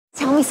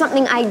tell me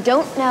something I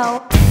don't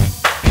know.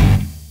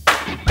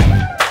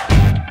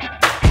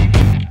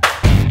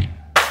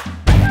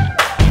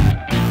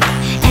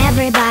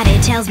 Everybody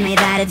tells me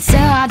that it's so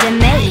hard to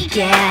make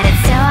it,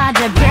 it's so hard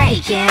to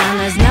break it, and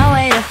there's no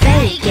way to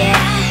fake it.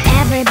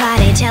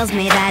 Everybody tells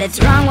me that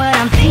it's wrong what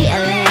I'm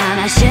feeling,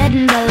 I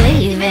shouldn't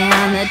believe in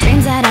the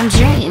dreams that I'm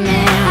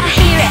dreaming. I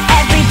hear it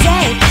every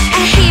day,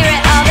 I hear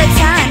it all the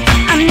time.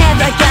 I'm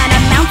never gonna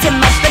amount to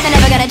much, but they're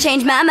never gonna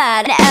change my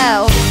mind.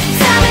 Oh,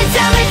 tell me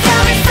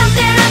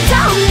something I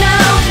don't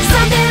know,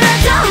 something I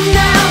don't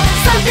know,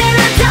 something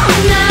I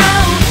don't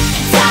know.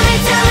 Tell me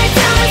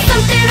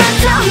something I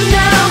don't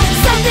know,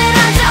 something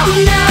I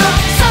don't know,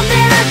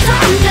 something I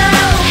don't know.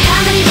 How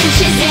many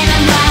inches in a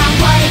mile,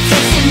 what it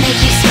takes to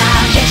make you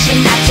smile, get you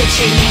not to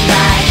treat me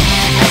like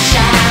a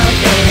child,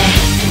 baby.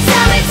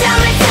 Tell me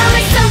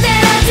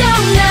something I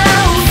don't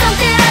know,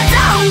 something I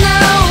don't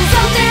know,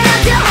 something I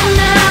don't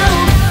know.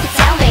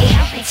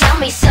 Tell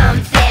me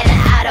something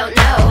I don't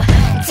know.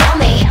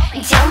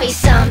 Tell me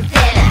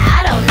something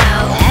I don't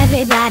know.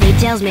 Everybody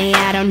tells me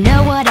I don't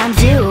know what I'm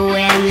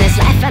doing, this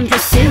life I'm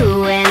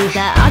pursuing,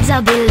 the odds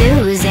I'll be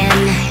losing.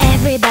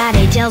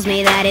 Everybody tells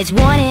me that it's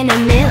 1 in a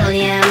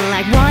million,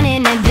 like 1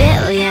 in a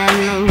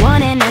billion,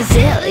 1 in a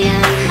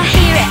zillion. I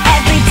hear it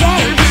every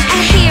day, I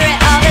hear it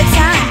all the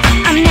time.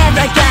 I'm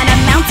never gonna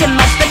amount to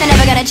much, but they're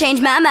never gonna change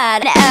my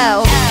mind.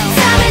 Oh,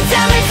 tell me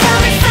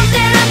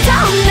something I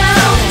don't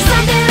know,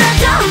 something I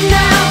don't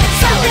know,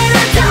 something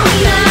I don't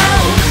know.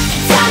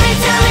 Tell me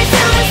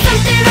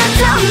something I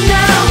don't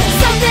know,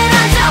 something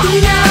I don't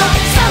know,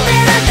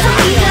 something I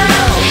don't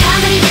know. How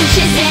many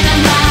inches in a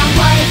mile,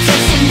 what it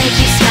takes to make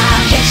you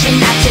smile, get you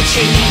not to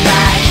treat me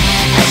like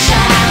a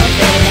child,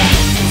 baby.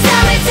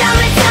 Tell me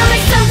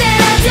something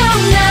I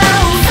don't know,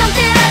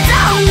 something I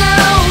don't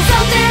know,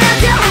 something I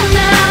don't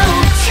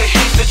know. Say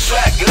hit the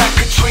track like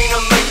Katrina,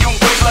 make them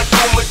wait like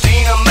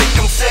Medina, make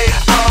them say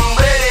I'm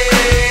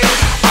ready.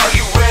 Are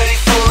you ready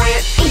for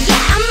it?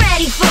 Yeah, I'm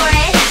ready for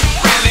it.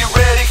 Really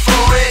ready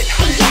for it?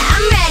 Yeah,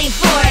 I'm ready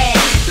for it.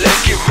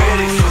 Let's get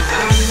ready for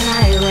this. On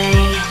my way,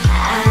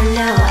 I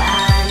know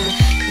I'm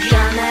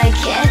gonna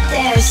get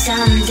there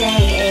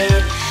someday.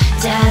 It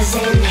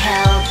doesn't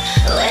help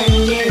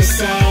when you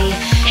say